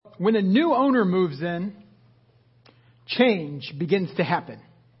when a new owner moves in, change begins to happen.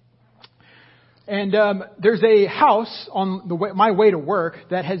 And there's a house on my way to work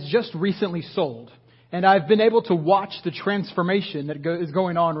that has just recently sold. And I've been able to watch the transformation that is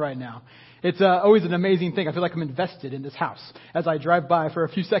going on right now. It's always an amazing thing. I feel like I'm invested in this house as I drive by for a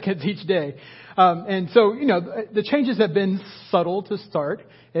few seconds each day. And so, the changes have been subtle to start.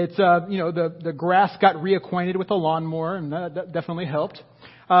 It's, the grass got reacquainted with the lawnmower, and that definitely helped.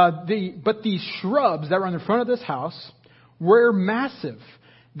 But the shrubs that were in the front of this house were massive.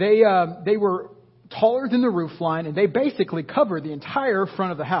 They were taller than the roof line, and they basically covered the entire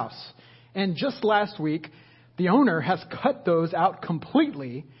front of the house. And just last week, the owner has cut those out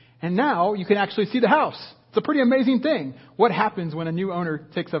completely, and now you can actually see the house. It's a pretty amazing thing. What happens when a new owner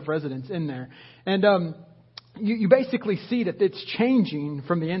takes up residence in there? And you basically see that it's changing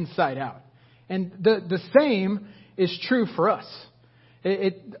from the inside out. And the same is true for us.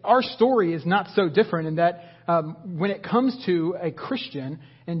 Our story is not so different in that when it comes to a Christian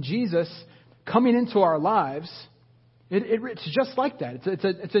and Jesus coming into our lives, it's just like that.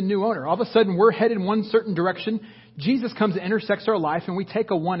 It's a new owner. All of a sudden, we're headed in one certain direction. Jesus comes and intersects our life, and we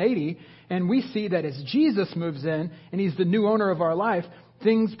take a 180, and we see that as Jesus moves in, and He's the new owner of our life,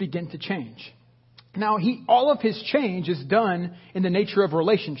 things begin to change. Now, all of His change is done in the nature of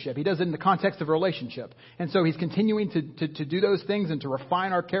relationship. He does it in the context of relationship. And so He's continuing to do those things and to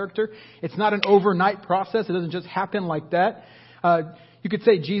refine our character. It's not an overnight process. It doesn't just happen like that. You could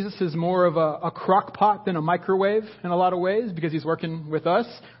say Jesus is more of a crock pot than a microwave in a lot of ways because He's working with us,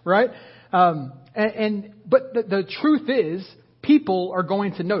 right? But the truth is, people are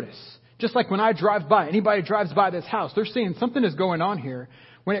going to notice. Just like when I drive by, anybody drives by this house, they're seeing something is going on here.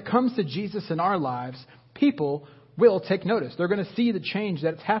 When it comes to Jesus in our lives, people will take notice. They're going to see the change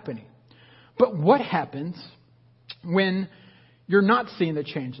that's happening. But what happens when you're not seeing the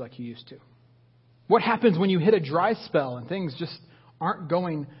change like you used to? What happens when you hit a dry spell and things just aren't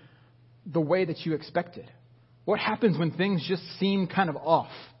going the way that you expected? What happens when things just seem kind of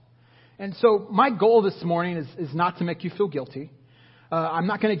off? And so my goal this morning is not to make you feel guilty. I'm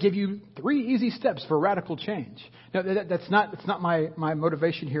not going to give you 3 easy steps for radical change. No, that's not my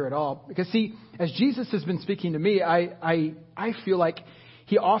motivation here at all. Because see, as Jesus has been speaking to me, I feel like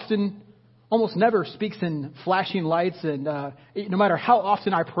He often, almost never speaks in flashing lights. And no matter how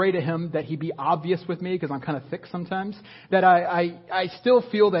often I pray to Him that He be obvious with me, because I'm kind of thick sometimes, that I still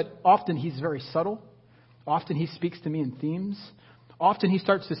feel that often He's very subtle. Often He speaks to me in themes. Often He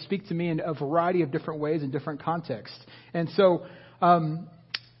starts to speak to me in a variety of different ways in different contexts. And so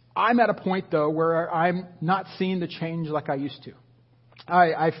I'm at a point, though, where I'm not seeing the change like I used to.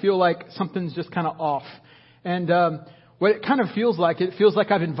 I feel like something's just kind of off. And what it kind of feels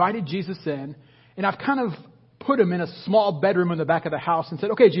like I've invited Jesus in, and I've kind of put Him in a small bedroom in the back of the house and said,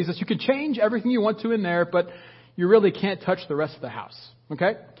 okay, Jesus, you can change everything you want to in there, but you really can't touch the rest of the house.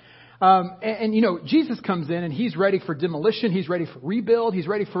 Okay? Jesus comes in and He's ready for demolition. He's ready for rebuild. He's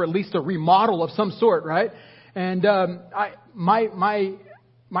ready for at least a remodel of some sort, right? And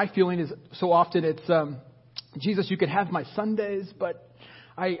my feeling is so often it's Jesus, you can have my Sundays, but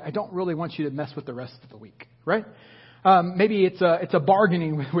I don't really want you to mess with the rest of the week, right? Maybe it's a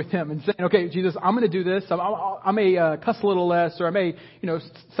bargaining with Him and saying, okay, Jesus, I'm going to do this. I may cuss a little less, or I may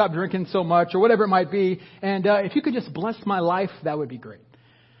stop drinking so much, or whatever it might be. And if you could just bless my life, that would be great.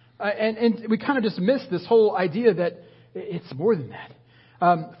 And we kind of just miss this whole idea that it's more than that.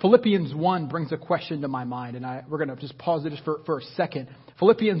 Philippians 1 brings a question to my mind, and we're going to just pause it just for a second.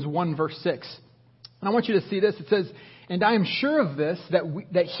 Philippians 1 verse 6. And I want you to see this. It says, and I am sure of this,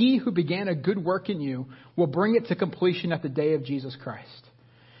 that He who began a good work in you will bring it to completion at the day of Jesus Christ.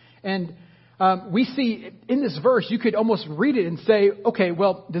 And we see in this verse, you could almost read it and say, okay,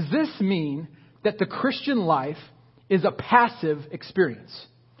 well, does this mean that the Christian life is a passive experience?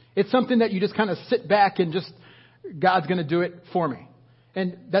 It's something that you just kind of sit back and just, God's going to do it for me.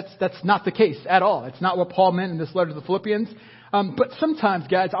 And that's not the case at all. It's not what Paul meant in this letter to the Philippians. But sometimes,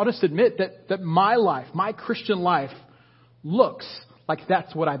 guys, I'll just admit that my life, my Christian life, looks like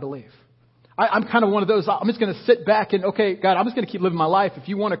that's what I believe. I'm kind of one of those. I'm just going to sit back and, okay, God, I'm just going to keep living my life. If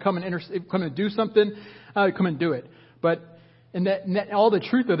you want to come and do something, come and do it. But and all the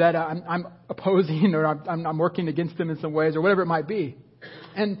truth of that, I'm opposing, or I'm working against them in some ways, or whatever it might be.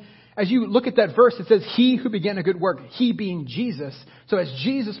 And as you look at that verse, it says, He who began a good work, He being Jesus. So as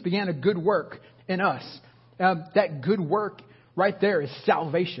Jesus began a good work in us, that good work right there is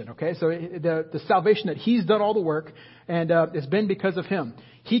salvation. Okay, so the salvation that He's done all the work, and it's been because of Him.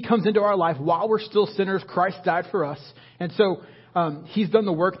 He comes into our life while we're still sinners. Christ died for us. And so He's done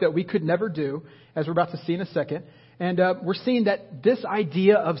the work that we could never do, as we're about to see in a second. And we're seeing that this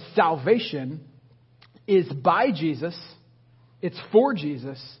idea of salvation is by Jesus, it's for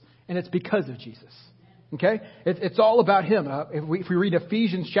Jesus, and it's because of Jesus. Okay? It's all about Him. If we read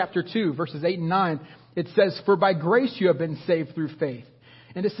Ephesians chapter 2, verses 8 and 9, it says, "For by grace you have been saved through faith.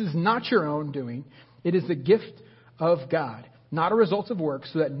 And this is not your own doing. It is the gift of God, not a result of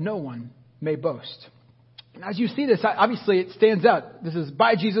works, so that no one may boast." And as you see this, obviously it stands out. This is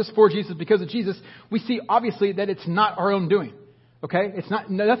by Jesus, for Jesus, because of Jesus. We see obviously that it's not our own doing. Okay? It's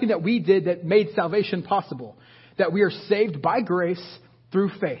nothing that we did that made salvation possible. That we are saved by grace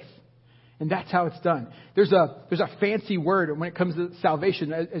through faith. And that's how it's done. There's a fancy word when it comes to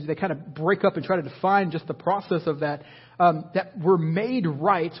salvation, as they kind of break up and try to define just the process of that, that we're made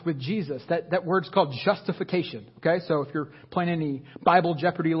right with Jesus. That word's called justification. Okay, so if you're playing any Bible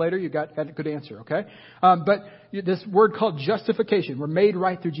Jeopardy later, you got a good answer. Okay, but this word called justification, we're made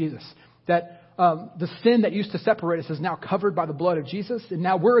right through Jesus. That the sin that used to separate us is now covered by the blood of Jesus, and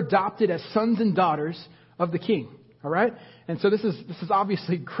now we're adopted as sons and daughters of the King. All right, and so this is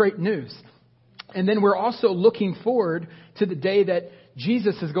obviously great news. And then we're also looking forward to the day that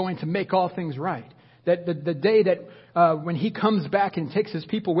Jesus is going to make all things right. That the day that when He comes back and takes His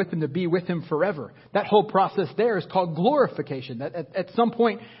people with Him to be with Him forever. That whole process there is called glorification. That at some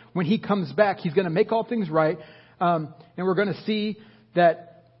point when He comes back, He's going to make all things right. And we're going to see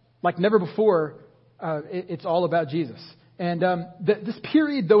that like never before, it's all about Jesus. And this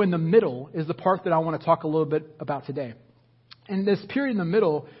period, though, in the middle is the part that I want to talk a little bit about today. And this period in the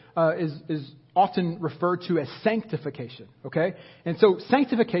middle is often referred to as sanctification, okay? And so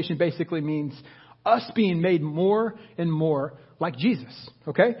sanctification basically means us being made more and more like Jesus,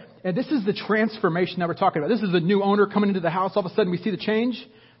 okay? And this is the transformation that we're talking about. This is the new owner coming into the house. All of a sudden we see the change.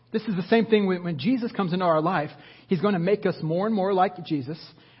 This is the same thing when Jesus comes into our life. He's going to make us more and more like Jesus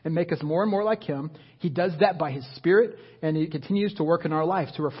and make us more and more like Him. He does that by His Spirit, and He continues to work in our life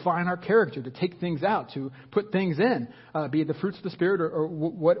to refine our character, to take things out, to put things in, be it the fruits of the Spirit or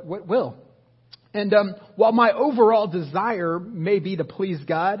what will. And while my overall desire may be to please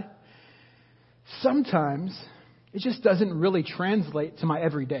God, sometimes it just doesn't really translate to my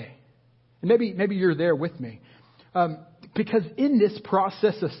everyday. And maybe you're there with me. Because in this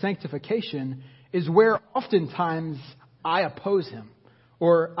process of sanctification is where oftentimes I oppose Him.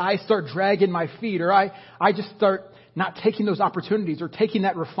 Or I start dragging my feet. Or I just start not taking those opportunities or taking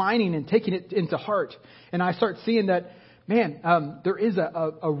that refining and taking it into heart. And I start seeing that, man, there is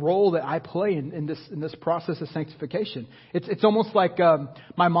a role that I play in this process of sanctification. It's almost like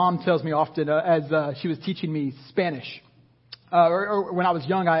my mom tells me often as she was teaching me Spanish. Or when I was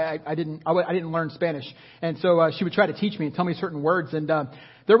young, I didn't learn Spanish, and so she would try to teach me and tell me certain words. And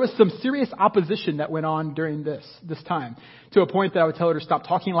there was some serious opposition that went on during this time, to a point that I would tell her to stop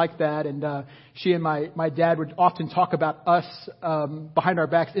talking like that. And she and my dad would often talk about us behind our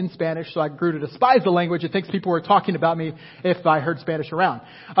backs in Spanish. So I grew to despise the language and think people were talking about me if I heard Spanish around.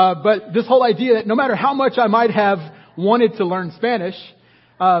 But this whole idea that no matter how much I might have wanted to learn Spanish,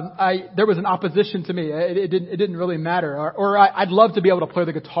 there was an opposition to me. It didn't really matter. Or I'd love to be able to play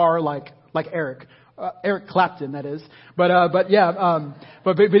the guitar like Eric. Eric Clapton, that is. But be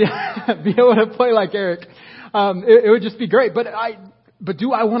able to play like Eric. It would just be great. But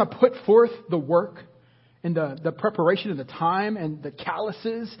do I want to put forth the work and the preparation and the time and the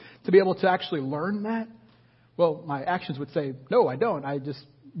calluses to be able to actually learn that? Well, my actions would say, no, I don't. I just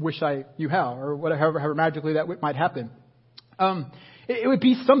wish I knew how, or whatever, however magically that might happen. It would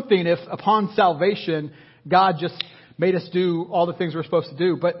be something if upon salvation, God just made us do all the things we're supposed to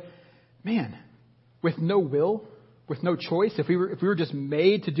do. But man, with no will, with no choice, if we were just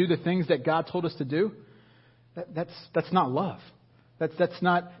made to do the things that God told us to do, that's not love. That's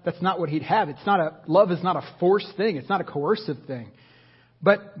not what He'd have. Love is not a forced thing. It's not a coercive thing.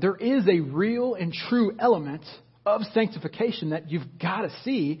 But there is a real and true element of sanctification that you've got to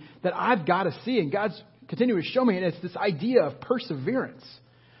see, that I've got to see, and God's continuing to show me, and it's this idea of perseverance.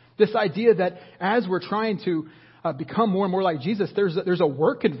 This idea that as we're trying to become more and more like Jesus, there's a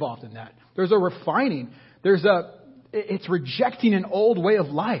work involved in that. There's a refining. It's rejecting an old way of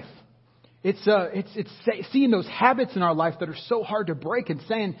life. It's seeing those habits in our life that are so hard to break and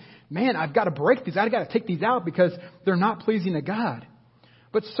saying, man, I've got to break these. I've got to take these out because they're not pleasing to God.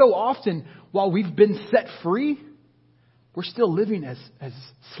 But so often, while we've been set free, we're still living as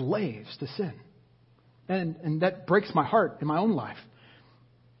slaves to sin. And that breaks my heart in my own life.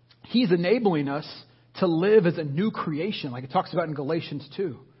 He's enabling us to live as a new creation, like it talks about in Galatians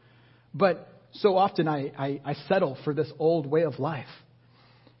 2. But so often I settle for this old way of life.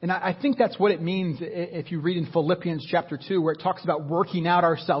 And I think that's what it means if you read in Philippians chapter 2, where it talks about working out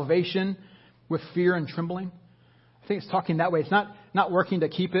our salvation with fear and trembling. I think it's talking that way. It's not working to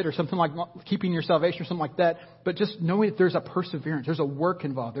keep it or something like keeping your salvation or something like that, but just knowing that there's a perseverance, there's a work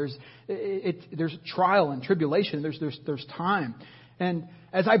involved, there's trial and tribulation, there's time. And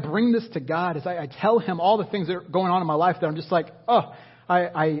as I bring this to God, as I tell Him all the things that are going on in my life, that I'm just like,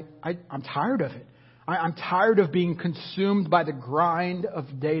 I'm tired of it. I'm tired of being consumed by the grind of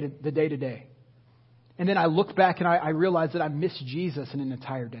the day to day. And then I look back and I realize that I miss Jesus in an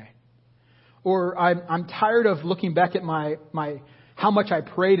entire day. Or I'm tired of looking back at my how much I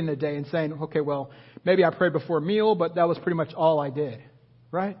prayed in a day and saying, okay, well, maybe I prayed before a meal, but that was pretty much all I did,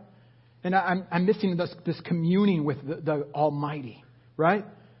 right? And I'm missing this communing with the Almighty, right?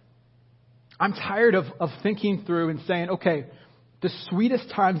 I'm tired of thinking through and saying, okay, the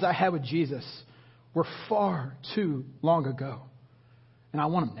sweetest times I had with Jesus were far too long ago, and I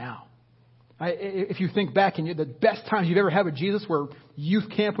want them now. If you think back and the best times you've ever had with Jesus were youth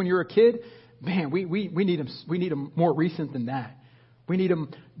camp when you were a kid, man, we need them. We need them more recent than that. We need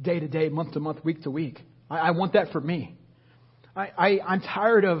them day to day, month to month, week to week. I want that for me. I'm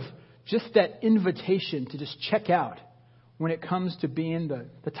tired of just that invitation to just check out when it comes to being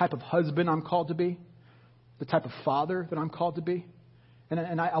the type of husband I'm called to be, the type of father that I'm called to be.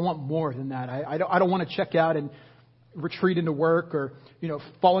 And I want more than that. I don't want to check out and retreat into work or,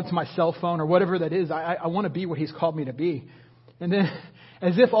 fall into my cell phone or whatever that is. I want to be what He's called me to be. And then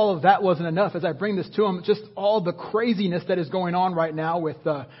as if all of that wasn't enough, as I bring this to Him, just all the craziness that is going on right now with,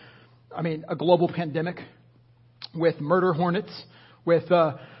 a global pandemic, with murder hornets, with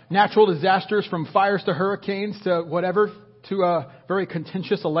natural disasters from fires to hurricanes to whatever, to a very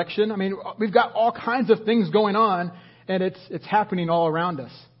contentious election. We've got all kinds of things going on, and it's happening all around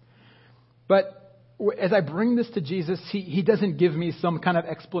us. But as I bring this to Jesus, He doesn't give me some kind of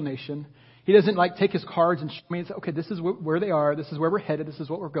explanation. He doesn't take his cards and show me and say, okay, this is where they are. This is where we're headed. This is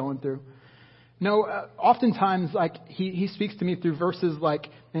what we're going through. No, oftentimes, he speaks to me through verses like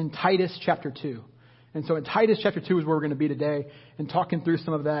in Titus chapter 2. And so in Titus chapter 2 is where we're going to be today and talking through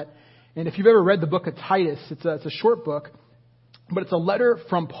some of that. And if you've ever read the book of Titus, it's a short book, but it's a letter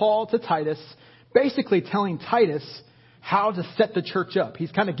from Paul to Titus, basically telling Titus how to set the church up.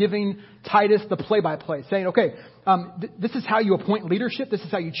 He's kind of giving Titus the play-by-play, saying, okay, this is how you appoint leadership. This is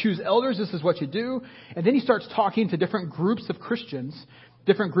how you choose elders. This is what you do. And then he starts talking to different groups of Christians,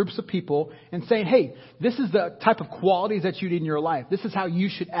 different groups of people, and saying, hey, this is the type of qualities that you need in your life. This is how you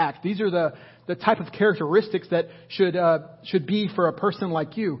should act. These are the type of characteristics that should be for a person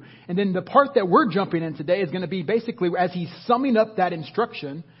like you. And then the part that we're jumping in today is going to be basically as he's summing up that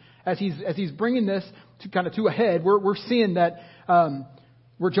instruction, as he's bringing this to a head, we're seeing that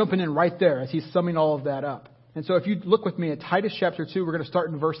we're jumping in right there as he's summing all of that up. And so if you look with me at Titus chapter 2, we're going to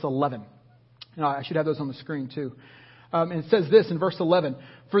start in verse 11. I should have those on the screen too. And it says this in verse 11,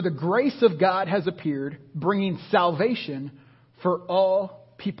 "For the grace of God has appeared, bringing salvation for all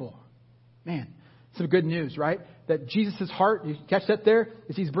people." Man, some good news, right? That Jesus' heart, you catch that there,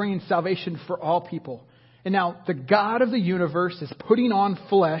 is He's bringing salvation for all people. And now the God of the universe is putting on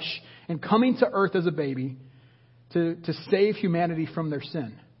flesh and coming to earth as a baby to save humanity from their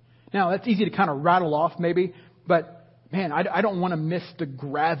sin. Now, that's easy to kind of rattle off maybe, but man, I don't want to miss the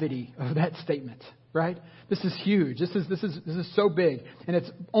gravity of that statement, right? This is huge. This is so big. And it's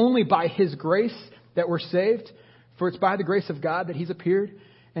only by His grace that we're saved. For it's by the grace of God that He's appeared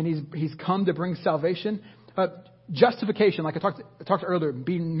and He's come to bring salvation. Justification, like I talked earlier,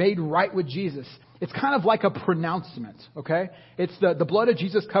 being made right with Jesus. It's kind of like a pronouncement, okay? It's the blood of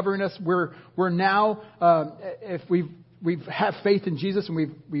Jesus covering us. We're now, if we have faith in Jesus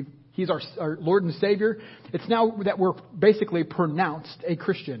and He's our Lord and Savior, it's now that we're basically pronounced a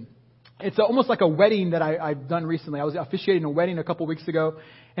Christian. It's almost like a wedding that I've done recently. I was officiating a wedding a couple weeks ago,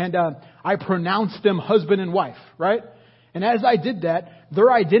 and I pronounced them husband and wife, right? And as I did that,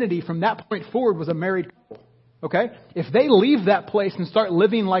 their identity from that point forward was a married couple. Okay? If they leave that place and start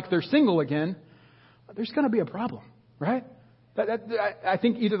living like they're single again, there's going to be a problem, right? I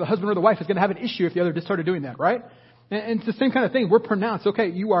think either the husband or the wife is going to have an issue if the other just started doing that, right? And it's the same kind of thing. We're pronounced,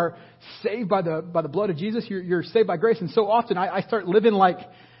 okay, you are saved by the blood of Jesus. You're saved by grace. And so often I start living like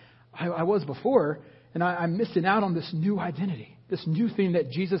I was before, and I'm missing out on this new identity, this new thing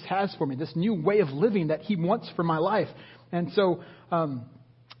that Jesus has for me, this new way of living that He wants for my life. And so,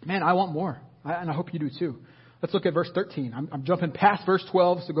 man, I want more. And I hope you do too. Let's look at verse 13. I'm jumping past verse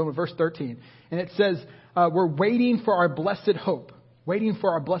 12, so going to verse 13. And it says, we're waiting for our blessed hope. Waiting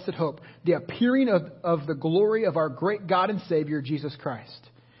for our blessed hope. The appearing of the glory of our great God and Savior, Jesus Christ.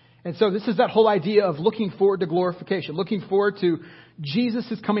 And so this is that whole idea of looking forward to glorification. Looking forward to Jesus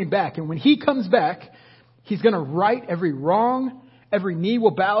is coming back. And when He comes back, He's going to right every wrong Every knee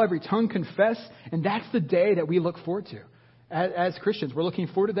will bow, every tongue confess. And that's the day that we look forward to. As Christians, we're looking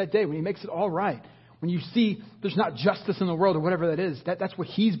forward to that day when He makes it all right. When you see there's not justice in the world or whatever that is, that's what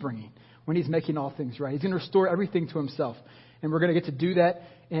He's bringing when He's making all things right. He's going to restore everything to Himself. And we're going to get to do that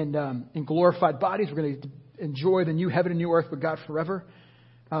in glorified bodies. We're going to enjoy the new heaven and new earth with God forever.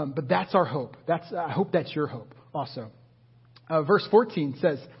 But that's our hope. I hope that's your hope also. Verse 14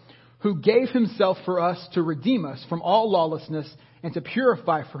 says, who gave Himself for us to redeem us from all lawlessness and to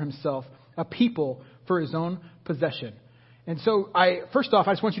purify for Himself a people for His own possession. And so first off,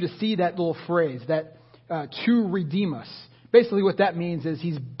 I just want you to see that little phrase, that to redeem us. Basically what that means is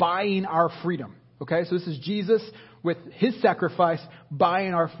He's buying our freedom. Okay, so this is Jesus with His sacrifice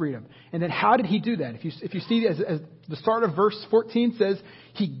buying our freedom. And then how did He do that? If you see as the start of verse 14 says,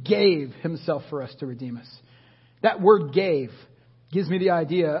 He gave Himself for us to redeem us. That word gave gives me the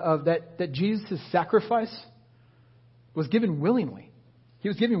idea of that Jesus' sacrifice was given willingly. He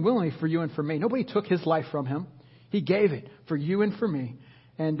was given willingly for you and for me. Nobody took His life from Him. He gave it for you and for me.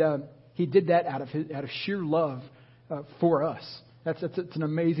 And He did that out of sheer love for us. It's an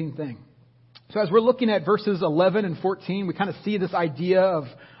amazing thing. So as we're looking at verses 11 and 14, we kind of see this idea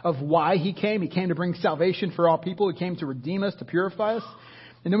of why He came. He came to bring salvation for all people. He came to redeem us, to purify us.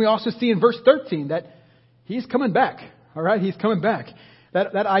 And then we also see in verse 13 that He's coming back. All right, He's coming back.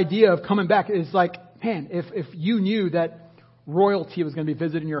 That idea of coming back is like, man, if you knew that royalty was going to be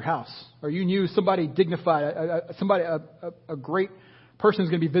visiting your house, or you knew somebody dignified, a great person is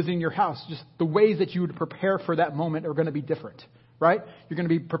going to be visiting your house, just the ways that you would prepare for that moment are going to be different, right? You're going to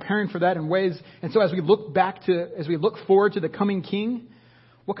be preparing for that in ways. And so as we look forward to the coming King,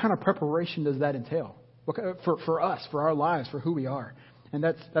 what kind of preparation does that entail? For us, for our lives, for who we are? And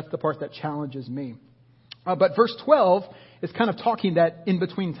that's the part that challenges me. But verse 12 is kind of talking that in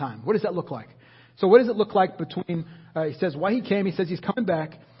between time. What does that look like? So what does it look like between, he says why He came, He says He's coming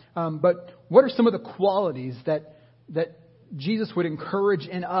back. But what are some of the qualities that Jesus would encourage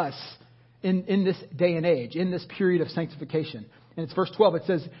in us in this day and age, in this period of sanctification? And it's verse 12. It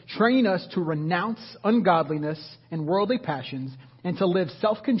says, train us to renounce ungodliness and worldly passions and to live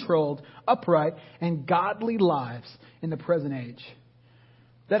self-controlled, upright, and godly lives in the present age.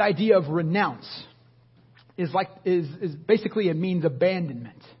 That idea of renounce is basically, it means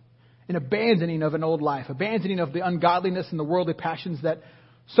abandonment. An abandoning of an old life, abandoning of the ungodliness and the worldly passions that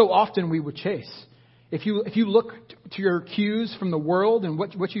so often we would chase. If you look to your cues from the world and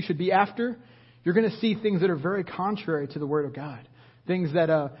what you should be after, you're going to see things that are very contrary to the Word of God. Things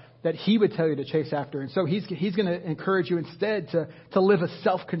that He would tell you to chase after. And so He's going to encourage you instead to live a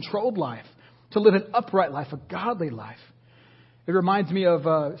self-controlled life, to live an upright life, a godly life. It reminds me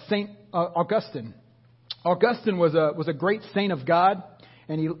of Saint Augustine. Augustine was a great saint of God.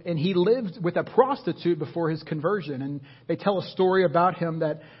 And he lived with a prostitute before his conversion. And they tell a story about him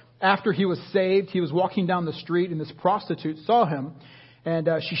that after he was saved, he was walking down the street and this prostitute saw him. And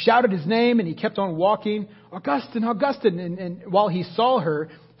she shouted his name and he kept on walking. Augustine, Augustine. And while he saw her,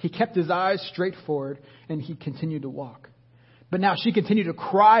 he kept his eyes straight forward and he continued to walk. But now she continued to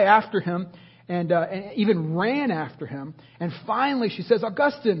cry after him and even ran after him. And finally she says,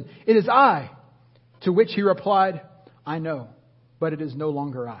 Augustine, it is I. To which he replied, I know, but it is no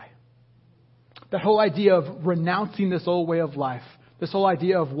longer I. That whole idea of renouncing this old way of life, this whole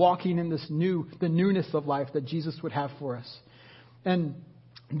idea of walking in the newness of life that Jesus would have for us. And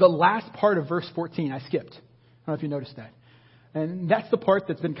the last part of verse 14, I skipped. I don't know if you noticed that. And that's the part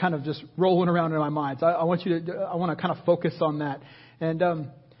that's been kind of just rolling around in my mind. So I want to kind of focus on that. And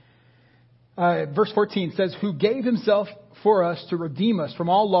verse 14 says, who gave Himself for us to redeem us from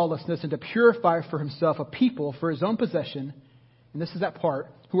all lawlessness and to purify for Himself a people for His own possession. And this is that part,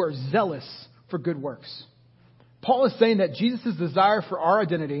 who are zealous for good works. Paul is saying that Jesus' desire for our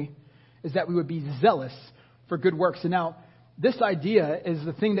identity is that we would be zealous for good works. And now, this idea is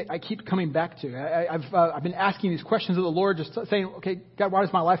the thing that I keep coming back to. I've been asking these questions of the Lord, just saying, okay, God, why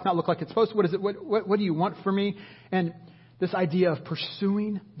does my life not look like it's supposed to? What is it? What do you want for me? And this idea of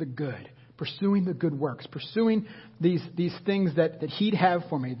pursuing the good, pursuing the good works, pursuing these things that He'd have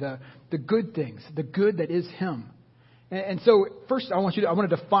for me, the good things, the good that is Him. And so first I want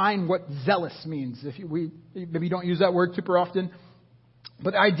to define what zealous means. We maybe don't use that word super often,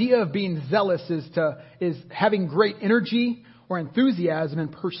 but the idea of being zealous is having great energy or enthusiasm in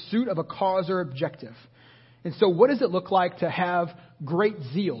pursuit of a cause or objective. And so what does it look like to have great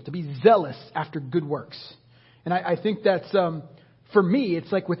zeal, to be zealous after good works? And I think that's, for me,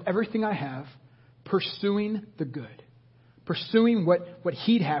 it's like with everything I have, pursuing the good. Pursuing what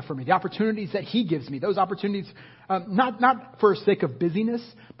He'd have for me, the opportunities that He gives me. Those opportunities, not for a sake of busyness,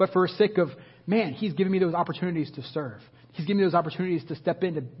 but for a sake of, man, He's given me those opportunities to serve. He's giving me those opportunities to step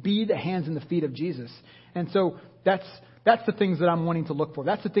in, to be the hands and the feet of Jesus. And so that's the things that I'm wanting to look for.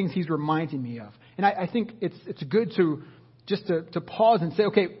 That's the things He's reminding me of. And I think it's good to just to pause and say,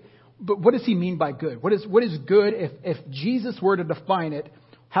 okay, but what does He mean by good? What is good? If Jesus were to define it,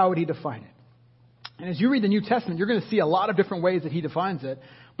 how would He define it? And as you read the New Testament, you're going to see a lot of different ways that He defines it.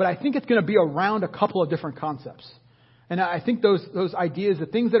 But I think it's going to be around a couple of different concepts. And I think those ideas, the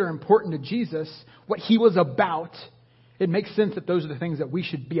things that are important to Jesus, what He was about, it makes sense that those are the things that we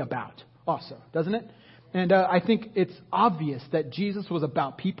should be about also, doesn't it? And I think it's obvious that Jesus was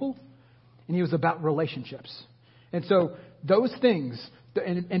about people and He was about relationships. And so those things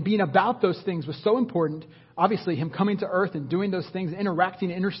and being about those things was so important. Obviously, Him coming to earth and doing those things,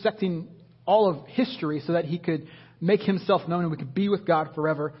 interacting, intersecting all of history so that He could make Himself known and we could be with God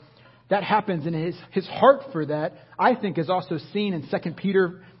forever. That happens, and his heart for that, I think, is also seen in 2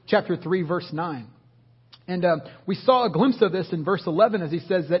 Peter chapter 3, verse 9. And we saw a glimpse of this in verse 11 as he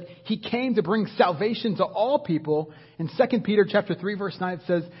says that He came to bring salvation to all people. In 2 Peter chapter 3, verse 9, it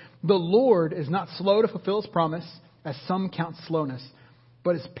says, "The Lord is not slow to fulfill His promise, as some count slowness,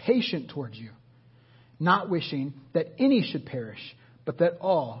 but is patient towards you, not wishing that any should perish, but that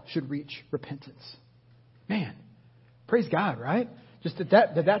all should reach repentance." Man, praise God, right? Just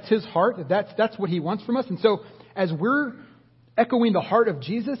that's His heart, that's what He wants from us. And so as we're echoing the heart of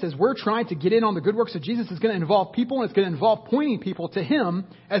Jesus, as we're trying to get in on the good works of Jesus, it's going to involve people, and it's going to involve pointing people to Him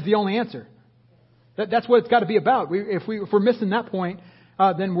as the only answer. That's what it's got to be about. If we're missing that point,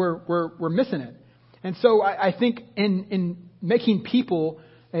 then we're missing it. And so I think in making people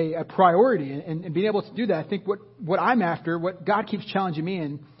a priority and being able to do that, I think what I'm after, what God keeps challenging me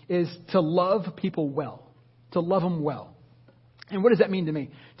in, is to love people well, to love them well. And what does that mean to me?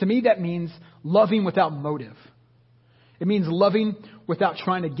 To me, that means loving without motive. It means loving without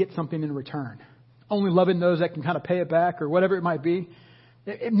trying to get something in return. Only loving those that can kind of pay it back or whatever it might be.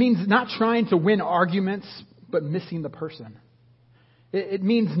 It means not trying to win arguments, but missing the person. It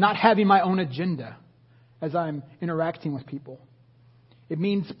means not having my own agenda as I'm interacting with people. It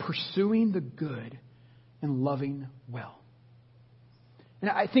means pursuing the good and loving well. And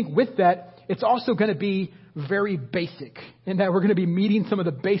I think with that, it's also going to be very basic in that we're going to be meeting some of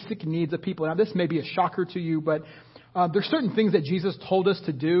the basic needs of people. Now, this may be a shocker to you, but there's certain things that Jesus told us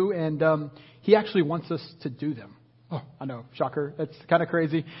to do, and He actually wants us to do them. Oh, I know, shocker. That's kind of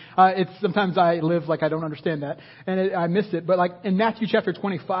crazy. Sometimes I live like I don't understand that, and I miss it. But like in Matthew chapter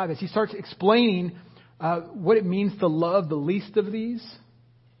 25, as He starts explaining what it means to love the least of these,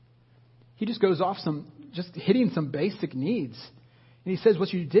 He just goes off just hitting some basic needs. And He says,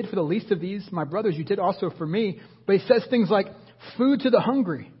 what you did for the least of these, my brothers, you did also for me. But He says things like food to the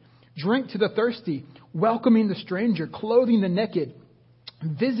hungry, drink to the thirsty, welcoming the stranger, clothing the naked,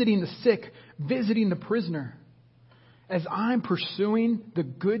 visiting the sick, visiting the prisoner. As I'm pursuing the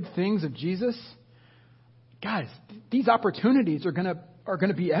good things of Jesus, guys, these opportunities are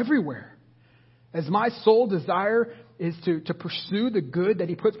gonna be everywhere. As my sole desire is to pursue the good that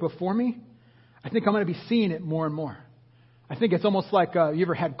He puts before me, I think I'm going to be seeing it more and more. I think it's almost like you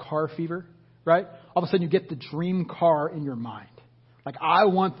ever had car fever, right? All of a sudden you get the dream car in your mind. Like, I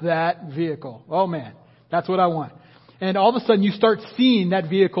want that vehicle. Oh, man, that's what I want. And all of a sudden you start seeing that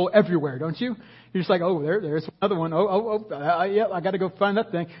vehicle everywhere, don't you? You're just like, oh, there's another one. Yeah, I got to go find that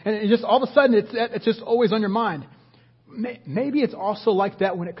thing. And it just all of a sudden it's just always on your mind. Maybe it's also like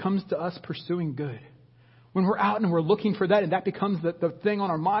that when it comes to us pursuing good. When we're out and we're looking for that and that becomes the thing on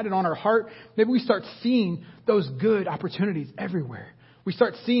our mind and on our heart, maybe we start seeing those good opportunities everywhere. We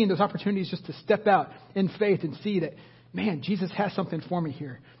start seeing those opportunities just to step out in faith and see that, man, Jesus has something for me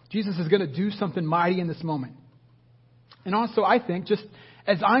here. Jesus is going to do something mighty in this moment. And also, I think, just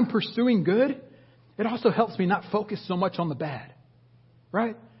as I'm pursuing good, it also helps me not focus so much on the bad.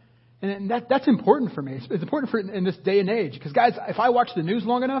 Right? And that's important for me. It's important in this day and age. Because, guys, if I watch the news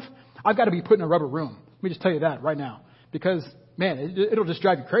long enough, I've got to be put in a rubber room. Let me just tell you that right now. Because, man, it'll just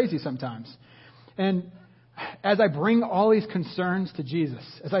drive you crazy sometimes. And as I bring all these concerns to Jesus,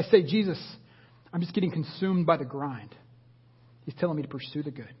 as I say, Jesus, I'm just getting consumed by the grind. He's telling me to pursue the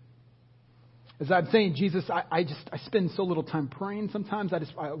good. As I'm saying, Jesus, I spend so little time praying sometimes.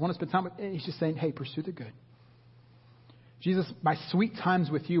 I want to spend time with, and He's just saying, hey, pursue the good. Jesus, my sweet times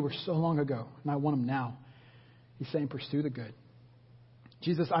with you were so long ago, and I want them now. He's saying, pursue the good.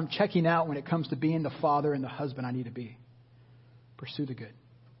 Jesus, I'm checking out when it comes to being the father and the husband I need to be. Pursue the good.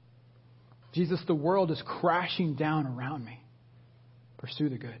 Jesus, the world is crashing down around me. Pursue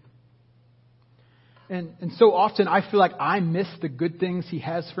the good. And so often I feel like I miss the good things He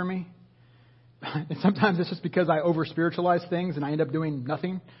has for me. And sometimes it's just because I over-spiritualize things and I end up doing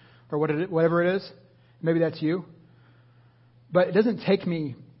nothing or whatever it is. Maybe that's you. But it doesn't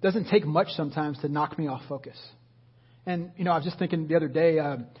take much sometimes to knock me off focus. And, I was just thinking the other day,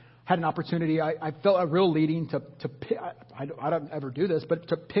 had an opportunity. I felt a real leading to pick, I don't ever do this, but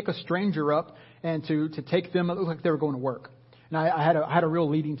to pick a stranger up and to take them. It looked like they were going to work. And I had a real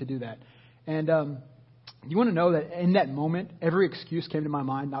leading to do that. And you want to know that in that moment, every excuse came to my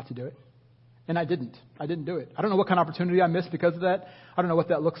mind not to do it. And I didn't do it. I don't know what kind of opportunity I missed because of that. I don't know what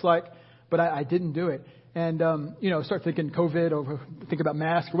that looks like, but I didn't do it. And, start thinking COVID or think about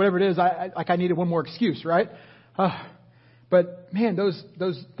masks or whatever it is. I needed one more excuse, right? But man, those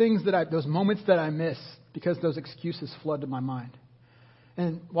things those moments that I miss because those excuses flood to my mind.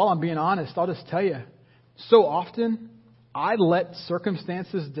 And while I'm being honest, I'll just tell you, so often I let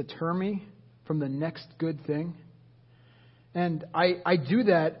circumstances deter me from the next good thing. And I do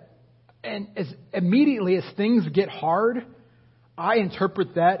that. And as immediately as things get hard, I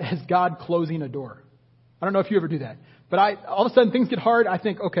interpret that as God closing a door. I don't know if you ever do that, but all of a sudden things get hard. I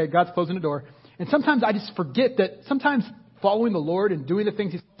think, okay, God's closing a door. And sometimes I just forget that sometimes following the Lord and doing the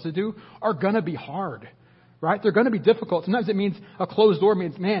things He's supposed to do are going to be hard, right? They're going to be difficult. Sometimes it means a closed door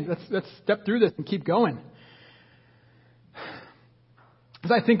means, man, let's step through this and keep going. As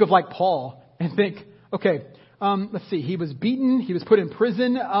I think of like Paul and think, okay, let's see, he was beaten, he was put in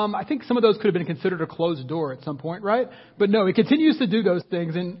prison. I think some of those could have been considered a closed door at some point, right? But no, he continues to do those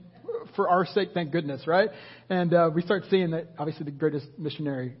things, and for our sake, thank goodness, right? And we start seeing that, obviously, the greatest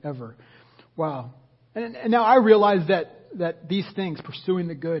missionary ever. Wow. And now I realize that these things, pursuing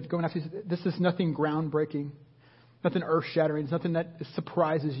the good, going after this is nothing groundbreaking, nothing earth-shattering, it's nothing that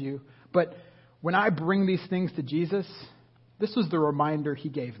surprises you. But when I bring these things to Jesus, this was the reminder He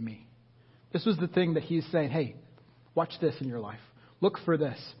gave me. This was the thing that He's saying, hey, watch this in your life. Look for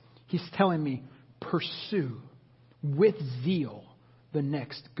this. He's telling me, pursue with zeal the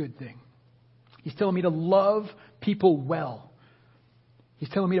next good thing. He's telling me to love people well. He's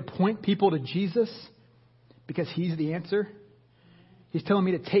telling me to point people to Jesus because He's the answer. He's telling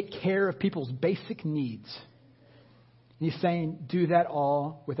me to take care of people's basic needs. And He's saying, do that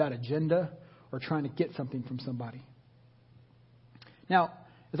all without agenda or trying to get something from somebody. Now,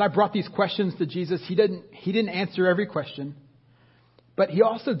 as I brought these questions to Jesus, He didn't answer every question, but He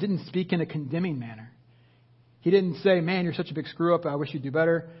also didn't speak in a condemning manner. He didn't say, man, you're such a big screw up, I wish you'd do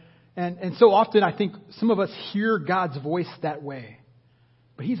better. And so often I think some of us hear God's voice that way.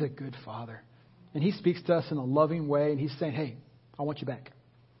 But He's a good Father. And He speaks to us in a loving way. And He's saying, hey, I want you back.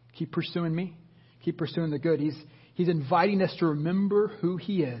 Keep pursuing me. Keep pursuing the good. He's inviting us to remember who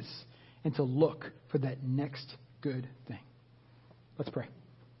He is and to look for that next good thing. Let's pray.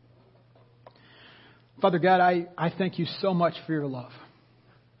 Father God, I thank You so much for Your love.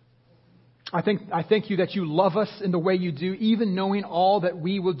 I thank You that You love us in the way You do, even knowing all that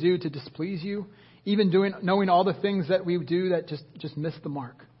we will do to displease You, even knowing all the things that we do that just miss the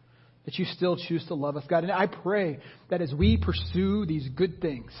mark, that You still choose to love us, God. And I pray that as we pursue these good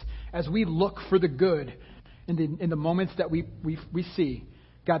things, as we look for the good in the moments that we see,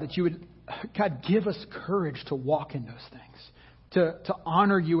 God, that You would, God, give us courage to walk in those things, to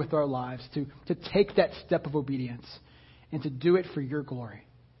honor You with our lives, to take that step of obedience and to do it for Your glory.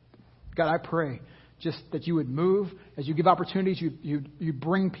 God, I pray just that You would move as You give opportunities. You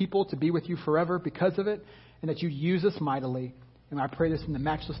bring people to be with You forever because of it, and that You use us mightily. And I pray this in the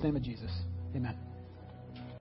matchless name of Jesus. Amen.